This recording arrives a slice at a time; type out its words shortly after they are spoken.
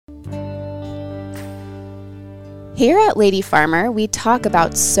Here at Lady Farmer, we talk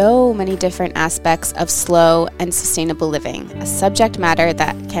about so many different aspects of slow and sustainable living, a subject matter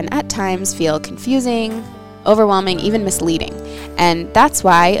that can at times feel confusing, overwhelming, even misleading. And that's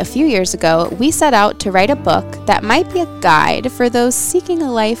why a few years ago, we set out to write a book that might be a guide for those seeking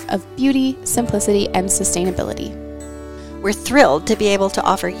a life of beauty, simplicity, and sustainability. We're thrilled to be able to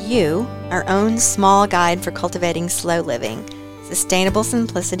offer you our own small guide for cultivating slow living, sustainable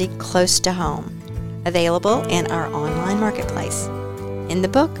simplicity close to home, available in our online marketplace. In the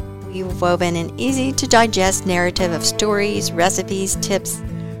book, we've woven an easy-to-digest narrative of stories, recipes, tips,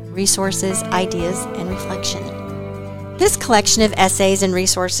 resources, ideas, and reflection. This collection of essays and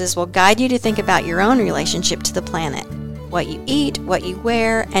resources will guide you to think about your own relationship to the planet, what you eat, what you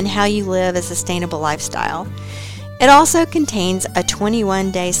wear, and how you live a sustainable lifestyle. It also contains a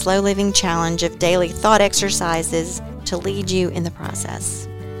 21-day slow living challenge of daily thought exercises to lead you in the process.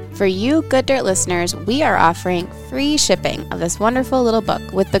 For you Good Dirt listeners, we are offering free shipping of this wonderful little book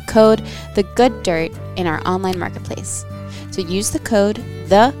with the code TheGoodDirt in our online marketplace. So use the code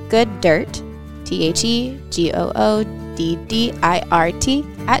TheGoodDirt,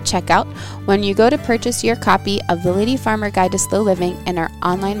 TheGoodDirt at checkout when you go to purchase your copy of the Lady Farmer Guide to Slow Living in our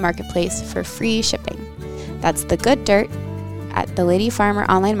online marketplace for free shipping. That's The Good Dirt at the Lady Farmer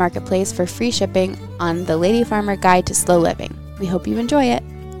online marketplace for free shipping on the Lady Farmer Guide to Slow Living. We hope you enjoy it.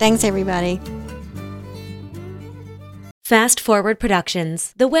 Thanks, everybody. Fast Forward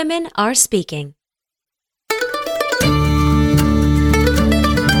Productions. The women are speaking.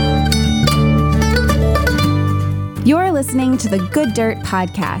 You're listening to the Good Dirt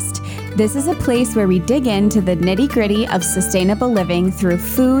Podcast. This is a place where we dig into the nitty-gritty of sustainable living through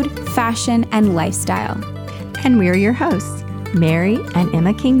food, fashion, and lifestyle. And we're your hosts, Mary and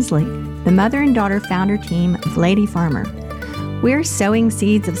Emma Kingsley, the mother and daughter founder team of Lady Farmer. We're sowing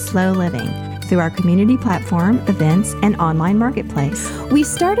seeds of slow living through our community platform, events, and online marketplace. We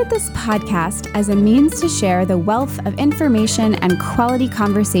started this podcast as a means to share the wealth of information and quality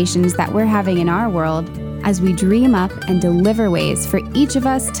conversations that we're having in our world as we dream up and deliver ways for each of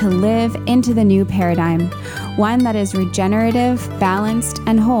us to live into the new paradigm, one that is regenerative, balanced,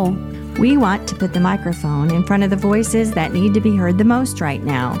 and whole. We want to put the microphone in front of the voices that need to be heard the most right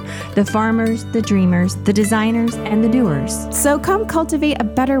now, the farmers, the dreamers, the designers, and the doers. So come cultivate a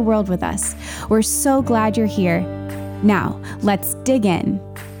better world with us. We're so glad you're here. Now, let's dig in.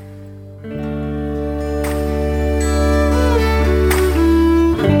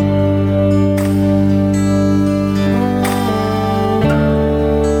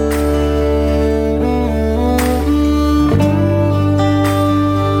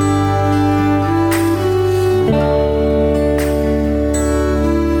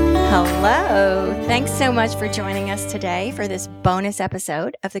 Thanks so much for joining us today for this bonus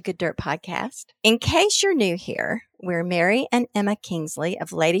episode of the Good Dirt Podcast. In case you're new here, we're Mary and Emma Kingsley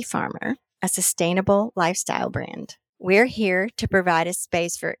of Lady Farmer, a sustainable lifestyle brand. We're here to provide a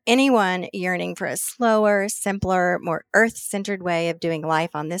space for anyone yearning for a slower, simpler, more earth-centered way of doing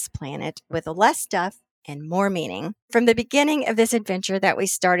life on this planet with less stuff and more meaning. From the beginning of this adventure that we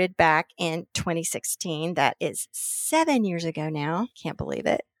started back in 2016, that is 7 years ago now, can't believe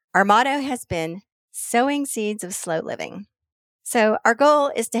it, our motto has been sowing seeds of slow living. So our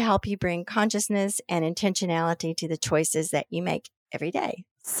goal is to help you bring consciousness and intentionality to the choices that you make every day.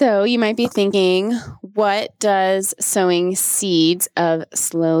 So you might be thinking, what does sowing seeds of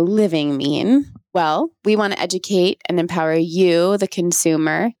slow living mean? Well, we want to educate and empower you, the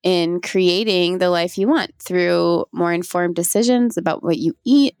consumer, in creating the life you want through more informed decisions about what you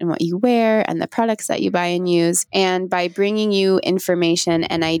eat and what you wear and the products that you buy and use. And by bringing you information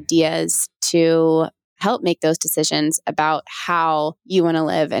and ideas to help make those decisions about how you want to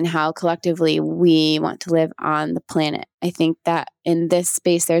live and how collectively we want to live on the planet. I think that in this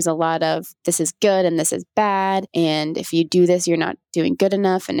space, there's a lot of this is good and this is bad. And if you do this, you're not doing good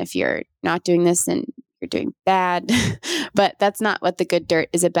enough. And if you're not doing this, then you're doing bad. But that's not what the Good Dirt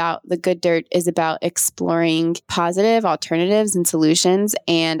is about. The Good Dirt is about exploring positive alternatives and solutions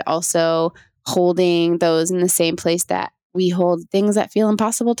and also holding those in the same place that we hold things that feel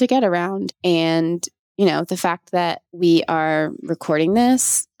impossible to get around. And you know, the fact that we are recording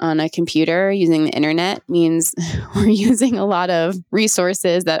this on a computer using the internet means we're using a lot of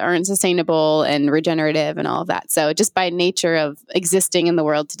resources that aren't sustainable and regenerative and all of that. So just by nature of existing in the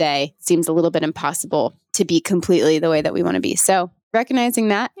world today, it seems a little bit impossible to be completely the way that we want to be. So recognizing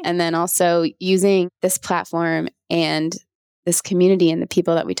that and then also using this platform and this community and the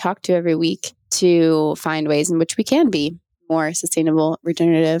people that we talk to every week to find ways in which we can be more sustainable,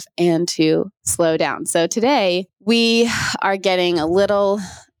 regenerative, and to slow down. So today we are getting a little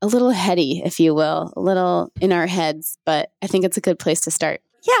a little heady, if you will, a little in our heads, but I think it's a good place to start.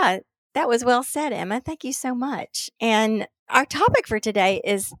 Yeah, that was well said, Emma. Thank you so much. And our topic for today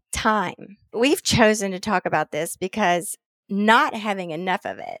is time. We've chosen to talk about this because not having enough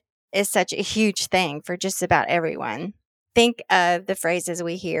of it is such a huge thing for just about everyone. Think of the phrases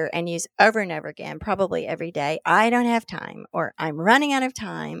we hear and use over and over again, probably every day. I don't have time, or I'm running out of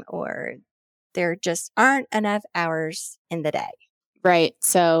time, or there just aren't enough hours in the day. Right.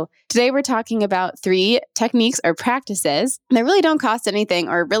 So today we're talking about 3 techniques or practices that really don't cost anything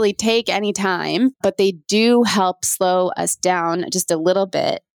or really take any time, but they do help slow us down just a little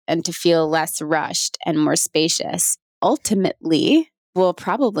bit and to feel less rushed and more spacious. Ultimately, will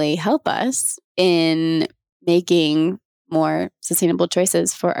probably help us in making more sustainable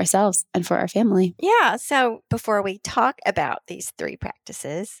choices for ourselves and for our family. Yeah. So before we talk about these 3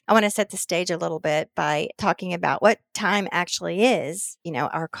 practices, I want to set the stage a little bit by talking about what time actually is,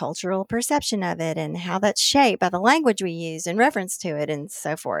 our cultural perception of it and how that's shaped by the language we use in reference to it and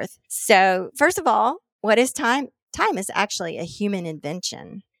so forth. So first of all, what is time? Time is actually a human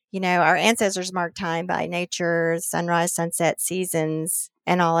invention. Our ancestors marked time by nature, sunrise, sunset, seasons,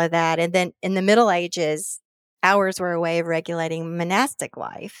 and all of that. And then in the Middle Ages, hours were a way of regulating monastic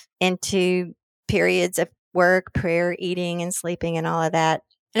life into periods of work, prayer, eating, and sleeping, and all of that.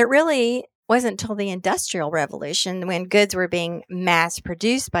 And it really wasn't until the Industrial Revolution, when goods were being mass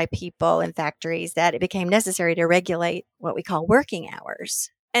produced by people in factories, that it became necessary to regulate what we call working hours.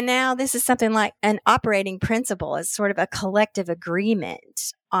 And now this is something like an operating principle. It's sort of a collective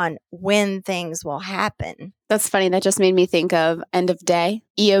agreement on when things will happen. That's funny. That just made me think of end of day,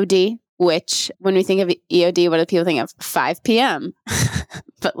 EOD, which when we think of EOD, what do people think of? 5 p.m.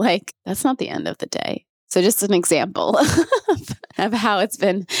 But that's not the end of the day. So just an example of how it's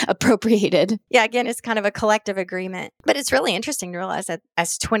been appropriated. Yeah, again, it's kind of a collective agreement. But it's really interesting to realize that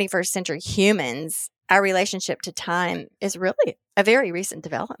as 21st century humans, our relationship to time is really a very recent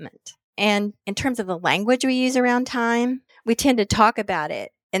development. And in terms of the language we use around time, we tend to talk about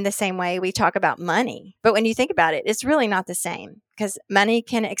it in the same way we talk about money. But when you think about it, it's really not the same, because money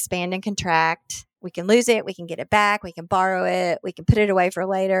can expand and contract. We can lose it. We can get it back. We can borrow it. We can put it away for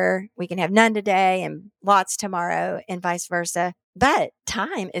later. We can have none today and lots tomorrow, and vice versa. But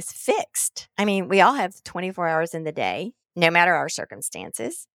time is fixed. I mean, we all have 24 hours in the day, no matter our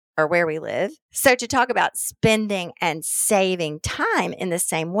circumstances or where we live. So to talk about spending and saving time in the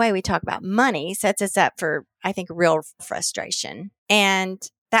same way we talk about money sets us up for, I think, real frustration. And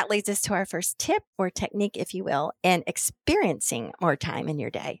that leads us to our first tip or technique, if you will, in experiencing more time in your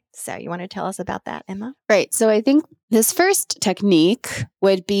day. So you want to tell us about that, Emma? Right. So I think this first technique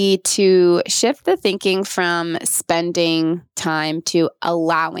would be to shift the thinking from spending time to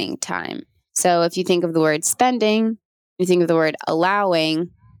allowing time. So if you think of the word spending, you think of the word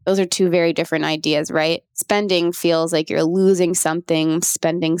allowing, those are 2 very different ideas, right? Spending feels like you're losing something,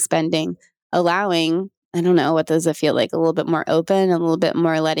 spending. Allowing, I don't know, what does it feel like? A little bit more open, a little bit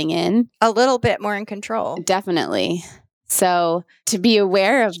more letting in? A little bit more in control. Definitely. So to be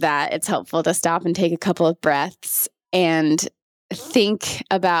aware of that, it's helpful to stop and take a couple of breaths and think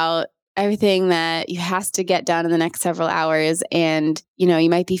about everything that you has to get done in the next several hours. And, you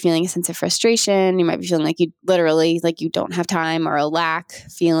might be feeling a sense of frustration. You might be feeling like you literally, you don't have time, or a lack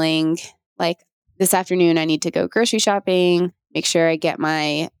feeling like this afternoon I need to go grocery shopping, make sure I get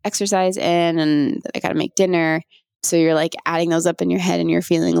my exercise in, and I got to make dinner. So you're adding those up in your head and you're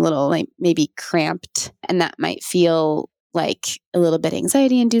feeling a little maybe cramped, and that might feel like a little bit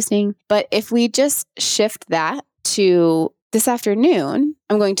anxiety inducing. But if we just shift that to this afternoon,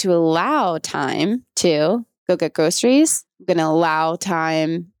 I'm going to allow time to go get groceries. I'm going to allow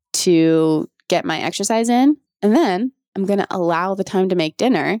time to get my exercise in. And then I'm going to allow the time to make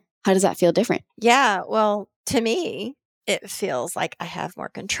dinner. How does that feel different? Yeah, well, to me, it feels like I have more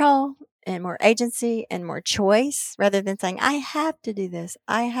control and more agency and more choice, rather than saying, I have to do this,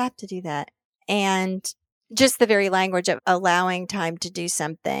 I have to do that. And just the very language of allowing time to do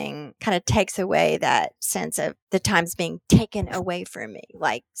something kind of takes away that sense of the time's being taken away from me.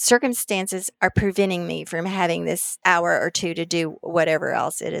 Like circumstances are preventing me from having this hour or 2 to do whatever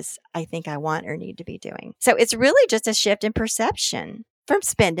else it is I think I want or need to be doing. So it's really just a shift in perception from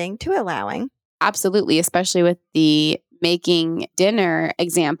spending to allowing. Absolutely, especially with the making dinner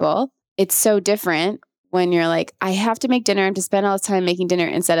example. It's so different when you're like, I have to make dinner and to spend all this time making dinner,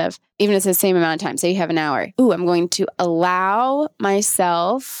 instead of, even if it's the same amount of time, say you have an hour. Ooh, I'm going to allow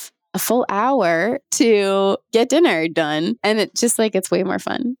myself a full hour to get dinner done. And it's just it's way more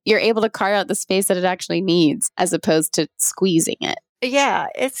fun. You're able to carve out the space that it actually needs, as opposed to squeezing it. Yeah,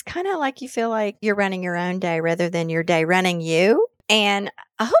 it's kind of like you feel like you're running your own day rather than your day running you. And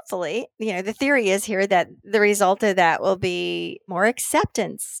hopefully, the theory is here that the result of that will be more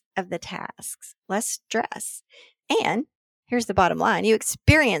acceptance of the tasks, less stress. And here's the bottom line, you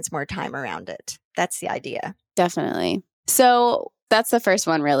experience more time around it. That's the idea. Definitely. So that's the first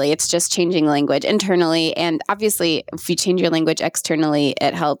one, really. It's just changing language internally. And obviously, if you change your language externally,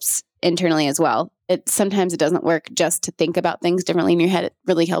 it helps internally as well. Sometimes it doesn't work just to think about things differently in your head. It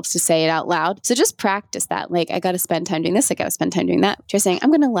really helps to say it out loud. So just practice that. Like, I got to spend time doing this. I got to spend time doing that. Just saying, I'm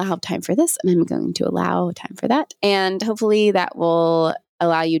going to allow time for this and I'm going to allow time for that. And hopefully that will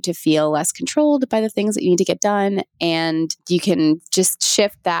allow you to feel less controlled by the things that you need to get done. And you can just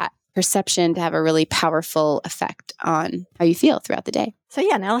shift that perception to have a really powerful effect on how you feel throughout the day. So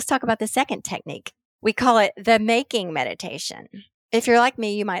now let's talk about the second technique. We call it the making meditation. If you're like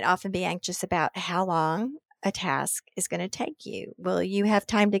me, you might often be anxious about how long a task is going to take you. Will you have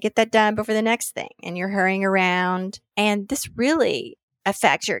time to get that done before the next thing? And you're hurrying around. And this really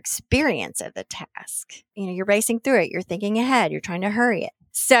affects your experience of the task. You're racing through it. You're thinking ahead. You're trying to hurry it.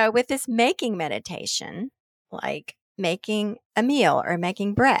 So with this making meditation, like making a meal or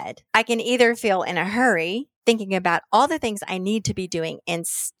making bread, I can either feel in a hurry, thinking about all the things I need to be doing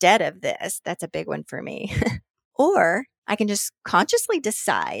instead of this. That's a big one for me. Or I can just consciously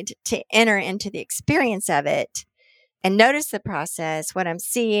decide to enter into the experience of it and notice the process, what I'm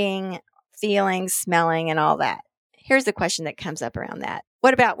seeing, feeling, smelling, and all that. Here's the question that comes up around that.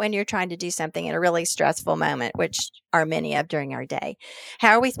 What about when you're trying to do something in a really stressful moment, which are many of during our day?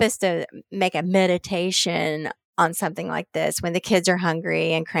 How are we supposed to make a meditation on something like this when the kids are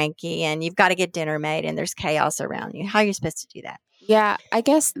hungry and cranky and you've got to get dinner made and there's chaos around you? How are you supposed to do that? Yeah, I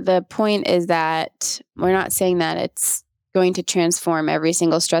guess the point is that we're not saying that it's going to transform every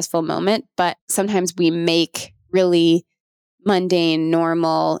single stressful moment, but sometimes we make really mundane,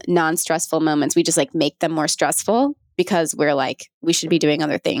 normal, non-stressful moments. We just make them more stressful because we're we should be doing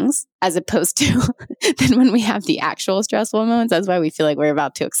other things as opposed to then when we have the actual stressful moments. That's why we feel like we're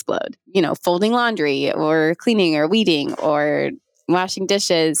about to explode. Folding laundry or cleaning or weeding or washing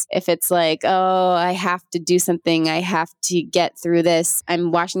dishes. If it's oh, I have to do something, I have to get through this.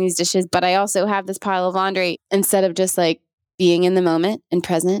 I'm washing these dishes, but I also have this pile of laundry. Instead of just being in the moment and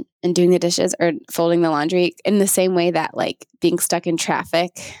present and doing the dishes or folding the laundry in the same way that being stuck in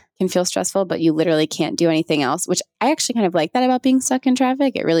traffic can feel stressful, but you literally can't do anything else, which I actually kind of like that about being stuck in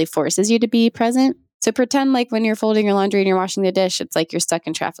traffic. It really forces you to be present. So pretend when you're folding your laundry and you're washing the dish, it's you're stuck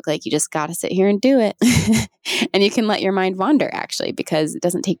in traffic. You just got to sit here and do it. And you can let your mind wander actually, because it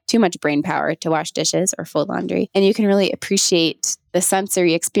doesn't take too much brain power to wash dishes or fold laundry. And you can really appreciate the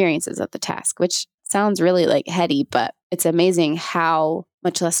sensory experiences of the task, which sounds really heady, but it's amazing how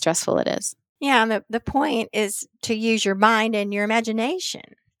much less stressful it is. Yeah. And the point is to use your mind and your imagination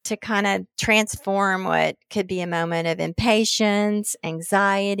to kind of transform what could be a moment of impatience,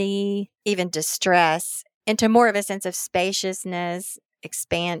 anxiety, even distress into more of a sense of spaciousness,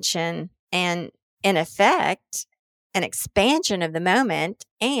 expansion, and in effect, an expansion of the moment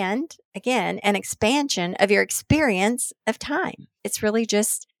and, again, an expansion of your experience of time. It's really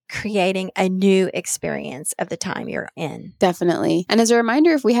just creating a new experience of the time you're in. Definitely. And as a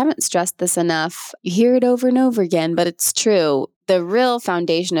reminder, if we haven't stressed this enough, you hear it over and over again, but it's true. The real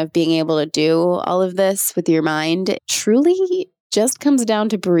foundation of being able to do all of this with your mind truly just comes down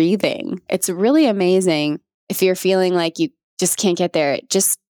to breathing. It's really amazing if you're feeling like you just can't get there.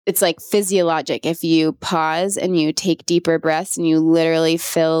 It's physiologic. If you pause and you take deeper breaths and you literally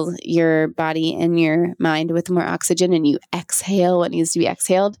fill your body and your mind with more oxygen and you exhale what needs to be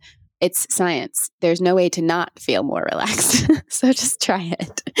exhaled, it's science. There's no way to not feel more relaxed. So just try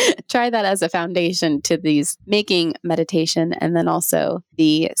it. Try that as a foundation to these making meditation, and then also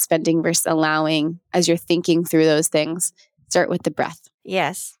the spending versus allowing as you're thinking through those things. Start with the breath.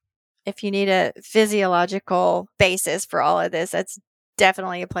 Yes. If you need a physiological basis for all of this, that's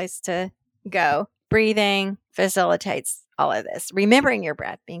definitely a place to go. Breathing facilitates all of this. Remembering your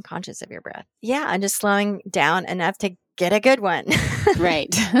breath, being conscious of your breath. Yeah, and just slowing down enough to get a good one.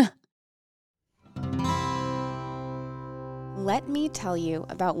 Right. Let me tell you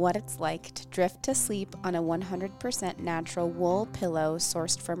about what it's like to drift to sleep on a 100% natural wool pillow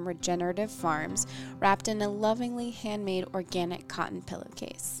sourced from regenerative farms, wrapped in a lovingly handmade organic cotton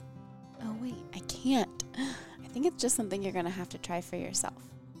pillowcase. Oh wait, I can't. I think it's just something you're going to have to try for yourself.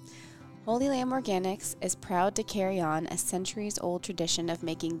 Holy Lamb Organics is proud to carry on a centuries-old tradition of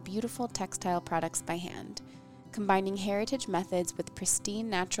making beautiful textile products by hand. Combining heritage methods with pristine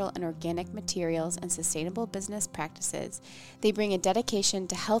natural and organic materials and sustainable business practices, they bring a dedication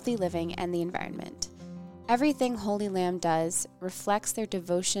to healthy living and the environment. Everything Holy Lamb does reflects their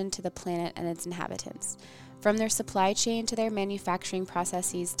devotion to the planet and its inhabitants. From their supply chain to their manufacturing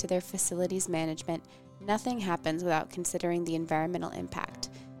processes to their facilities management, nothing happens without considering the environmental impact.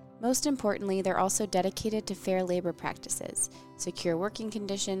 Most importantly, they're also dedicated to fair labor practices, secure working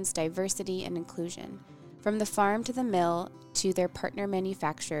conditions, diversity, and inclusion. From the farm to the mill to their partner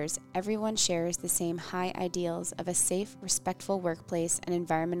manufacturers, everyone shares the same high ideals of a safe, respectful workplace and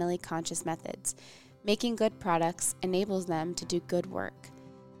environmentally conscious methods. Making good products enables them to do good work.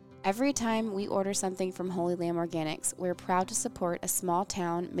 Every time we order something from Holy Lamb Organics, we're proud to support a small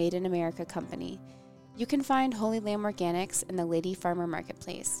town, made in America company. You can find Holy Lamb Organics in the Lady Farmer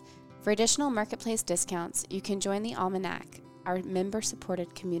Marketplace. For additional marketplace discounts, you can join the Almanac, our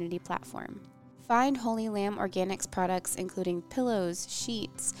member-supported community platform. Find Holy Lamb Organics products including pillows,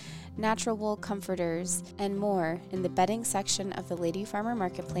 sheets, natural wool comforters, and more in the bedding section of the Lady Farmer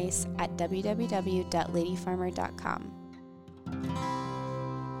Marketplace at www.ladyfarmer.com.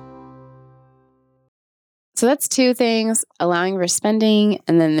 So that's two things, allowing for spending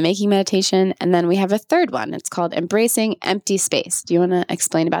and then the making meditation. And then we have a third one. It's called embracing empty space. Do you want to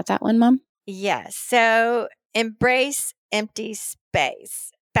explain about that one, Mom? Yes. So embrace empty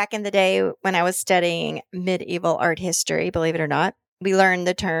space. Back in the day when I was studying medieval art history, believe it or not, we learned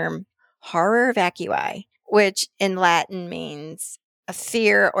the term horror vacui, which in Latin means a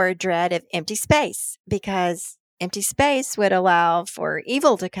fear or a dread of empty space, because empty space would allow for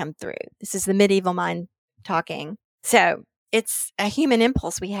evil to come through. This is the medieval mind talking. So it's a human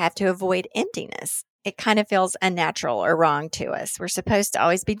impulse we have to avoid emptiness. It kind of feels unnatural or wrong to us. We're supposed to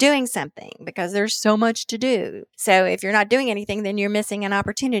always be doing something because there's so much to do. So if you're not doing anything, then you're missing an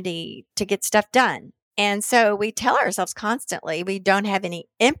opportunity to get stuff done. And so we tell ourselves constantly we don't have any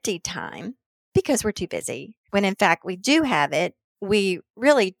empty time because we're too busy. When in fact we do have it, we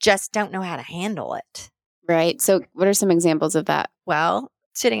really just don't know how to handle it. Right. So what are some examples of that? Well,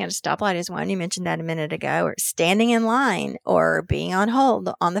 sitting at a stoplight is one. You mentioned that a minute ago, or standing in line or being on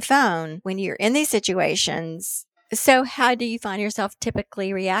hold on the phone when you're in these situations. So how do you find yourself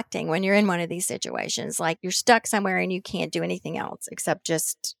typically reacting when you're in one of these situations? Like you're stuck somewhere and you can't do anything else except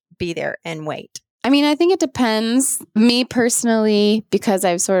just be there and wait. I mean, I think it depends. Me personally, because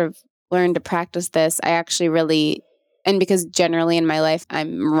I've sort of learned to practice this, I actually really, and because generally in my life,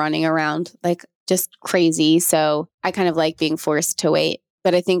 I'm running around like just crazy. So I kind of like being forced to wait.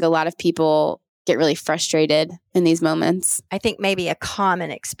 But I think a lot of people get really frustrated in these moments. I think maybe a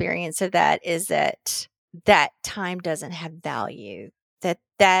common experience of that is that that time doesn't have value,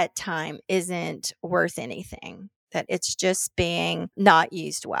 that time isn't worth anything, that it's just being not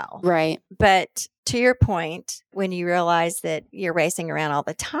used well. Right. But to your point, when you realize that you're racing around all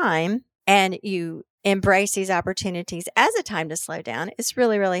the time and you embrace these opportunities as a time to slow down, it's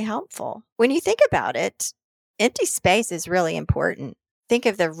really, really helpful. When you think about it, empty space is really important. Think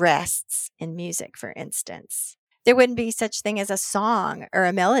of the rests in music, for instance. There wouldn't be such thing as a song or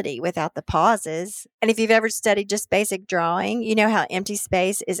a melody without the pauses. And if you've ever studied just basic drawing, you know how empty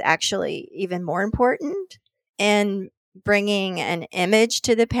space is actually even more important in bringing an image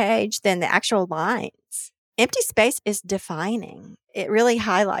to the page than the actual lines. Empty space is defining. It really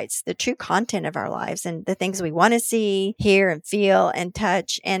highlights the true content of our lives and the things we want to see, hear, and feel and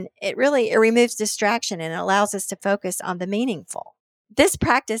touch. And it removes distraction and allows us to focus on the meaningful. This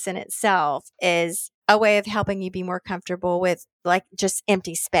practice in itself is a way of helping you be more comfortable with like just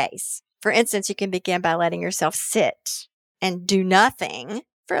empty space. For instance, you can begin by letting yourself sit and do nothing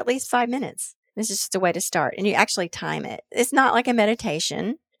for at least 5 minutes. This is just a way to start. And you actually time it. It's not like a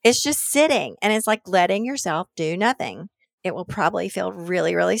meditation. It's just sitting and it's like letting yourself do nothing. It will probably feel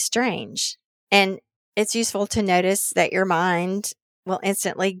really, really strange. And it's useful to notice that your mind will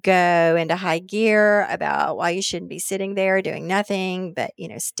instantly go into high gear about why you shouldn't be sitting there doing nothing, but,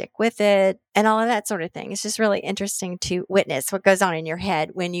 stick with it and all of that sort of thing. It's just really interesting to witness what goes on in your head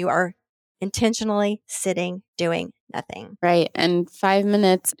when you are intentionally sitting, doing nothing. Right. And 5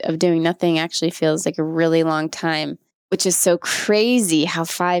 minutes of doing nothing actually feels like a really long time, which is so crazy how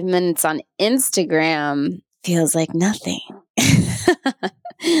 5 minutes on Instagram feels like nothing.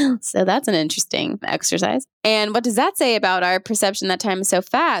 So that's an interesting exercise. And what does that say about our perception that time is so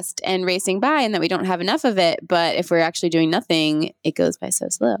fast and racing by and that we don't have enough of it? But if we're actually doing nothing, it goes by so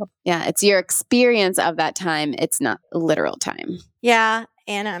slow. Yeah, it's your experience of that time. It's not literal time. Yeah.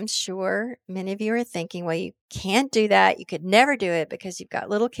 And I'm sure many of you are thinking, well, you can't do that. You could never do it because you've got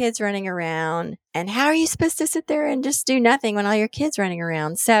little kids running around. And how are you supposed to sit there and just do nothing when all your kids running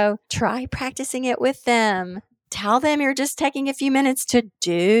around? So try practicing it with them. Tell them you're just taking a few minutes to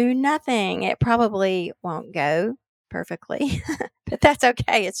do nothing. It probably won't go perfectly, but that's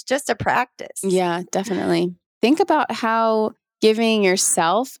okay. It's just a practice. Yeah, definitely. Think about how giving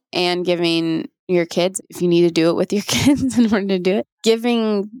yourself and giving your kids, if you need to do it with your kids in order to do it,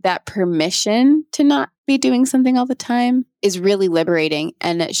 giving that permission to not be doing something all the time is really liberating.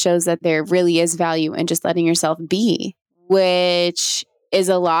 And it shows that there really is value in just letting yourself be, which is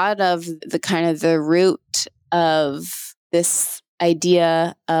a lot of the kind of the root of this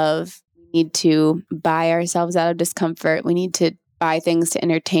idea of we need to buy ourselves out of discomfort. We need to buy things to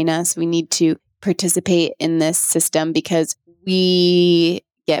entertain us. We need to participate in this system because we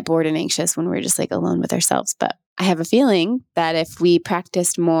get bored and anxious when we're just like alone with ourselves. But I have a feeling that if we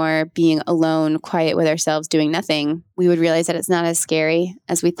practiced more being alone, quiet with ourselves, doing nothing, we would realize that it's not as scary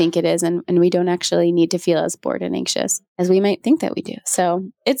as we think it is. And we don't actually need to feel as bored and anxious as we might think that we do. So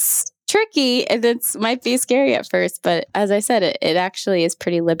it's tricky and it might be scary at first. But as I said, it actually is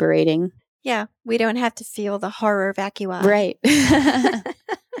pretty liberating. Yeah. We don't have to feel the horror vacui. Right.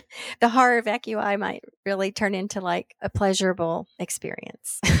 The horror vacui might really turn into like a pleasurable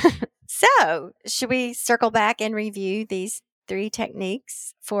experience. So, should we circle back and review these 3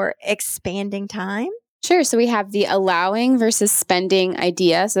 techniques for expanding time? Sure. So we have the allowing versus spending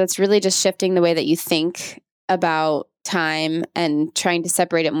idea. So that's really just shifting the way that you think about time and trying to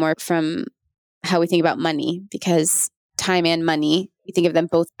separate it more from how we think about money, because time and money, we think of them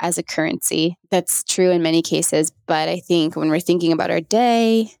both as a currency. That's true in many cases. But I think when we're thinking about our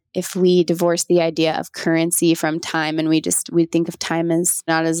day, if we divorce the idea of currency from time and we think of time as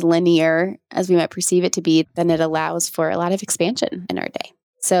not as linear as we might perceive it to be, then it allows for a lot of expansion in our day.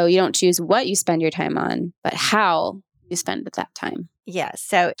 So you don't choose what you spend your time on, but how you spend that time. Yeah.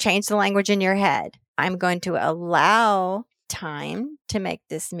 So change the language in your head. I'm going to allow time to make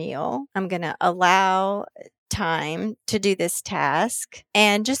this meal. I'm going to allow time to do this task,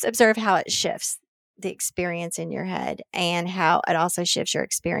 and just observe how it shifts the experience in your head and how it also shifts your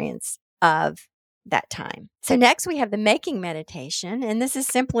experience of that time. So next we have the making meditation, and this is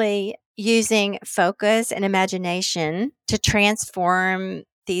simply using focus and imagination to transform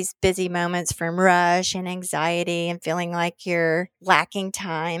these busy moments from rush and anxiety and feeling like you're lacking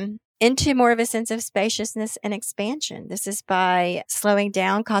time into more of a sense of spaciousness and expansion. This is by slowing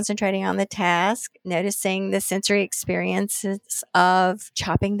down, concentrating on the task, noticing the sensory experiences of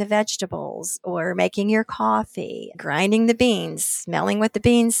chopping the vegetables or making your coffee, grinding the beans, smelling what the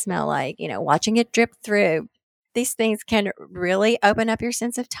beans smell like, watching it drip through. These things can really open up your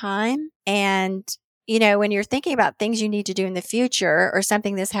sense of time. And, when you're thinking about things you need to do in the future or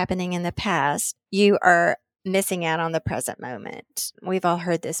something that's happening in the past, you are missing out on the present moment. We've all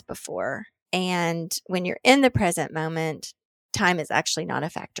heard this before. And when you're in the present moment, time is actually not a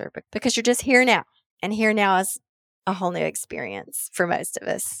factor because you're just here now. And here now is a whole new experience for most of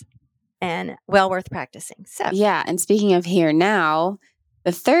us and well worth practicing. So, yeah. And speaking of here now,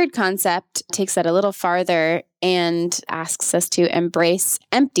 the third concept takes that a little farther and asks us to embrace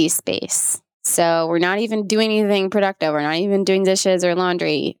empty space. So we're not even doing anything productive. We're not even doing dishes or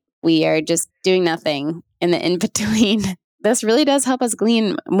laundry. We are just doing nothing in the in-between. This really does help us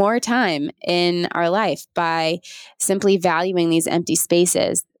glean more time in our life by simply valuing these empty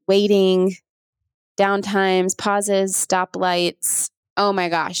spaces, waiting, downtimes, pauses, stoplights. Oh my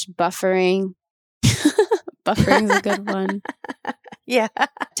gosh, buffering. Buffering's a good one. Yeah.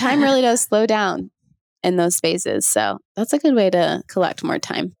 Time really does slow down in those spaces. So that's a good way to collect more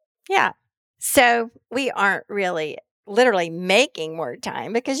time. Yeah. So we aren't really literally making more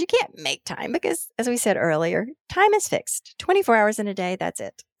time because you can't make time because, as we said earlier, time is fixed. 24 hours in a day, that's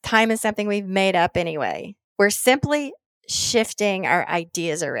it. Time is something we've made up anyway. We're simply shifting our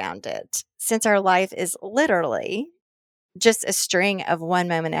ideas around it. Since our life is literally just a string of one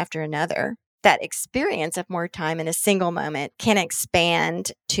moment after another, that experience of more time in a single moment can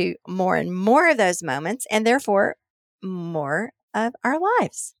expand to more and more of those moments and therefore more of our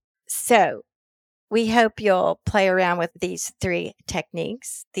lives. So we hope you'll play around with these 3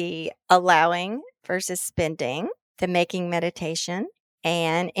 techniques, the allowing versus spending, the making meditation,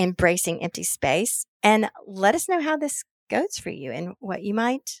 and embracing empty space. And let us know how this goes for you and what you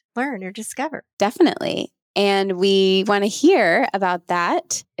might learn or discover. Definitely. And we want to hear about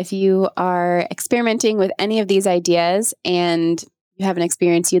that. If you are experimenting with any of these ideas and you have an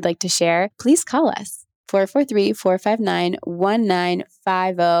experience you'd like to share, please call us.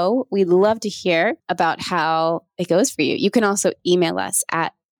 443-459-1950. We'd love to hear about how it goes for you. You can also email us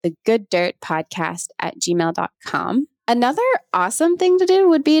at thegooddirtpodcast@gmail.com. Another awesome thing to do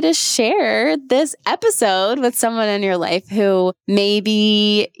would be to share this episode with someone in your life who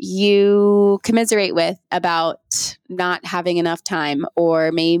maybe you commiserate with about not having enough time,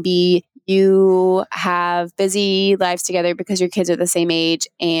 or maybe you have busy lives together because your kids are the same age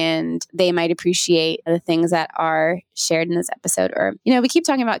and they might appreciate the things that are shared in this episode. Or, we keep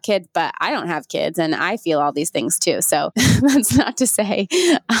talking about kids, but I don't have kids and I feel all these things too. So that's not to say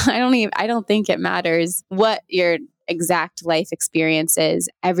I don't think it matters what your exact life experiences.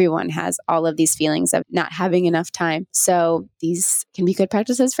 Everyone has all of these feelings of not having enough time. So these can be good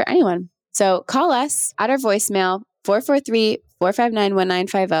practices for anyone. So call us at our voicemail,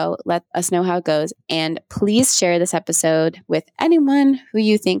 443-459-1950. Let us know how it goes. And please share this episode with anyone who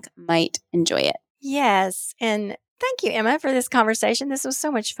you think might enjoy it. Yes. And thank you, Emma, for this conversation. This was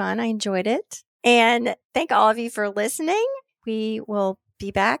so much fun. I enjoyed it. And thank all of you for listening. We will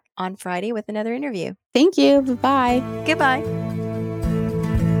be back on Friday with another interview. Thank you. Bye-bye. Goodbye.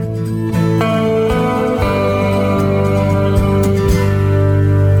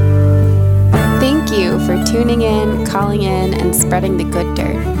 Thank you for tuning in, calling in, and spreading the good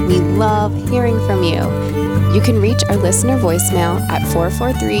dirt. We love hearing from you. You can reach our listener voicemail at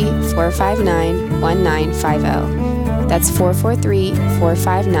 443-459-1950. That's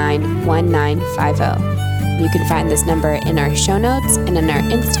 443-459-1950. You can find this number in our show notes and in our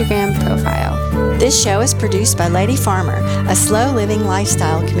Instagram profile. This show is produced by Lady Farmer, a slow living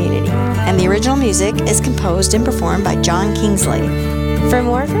lifestyle community, and the original music is composed and performed by John Kingsley. For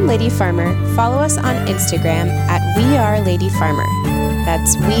more from Lady Farmer, follow us on Instagram at We Are Lady Farmer.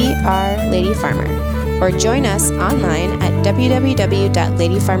 That's We Are Lady Farmer. Or join us online at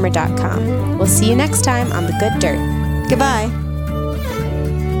www.ladyfarmer.com. We'll see you next time on The Good Dirt. Goodbye.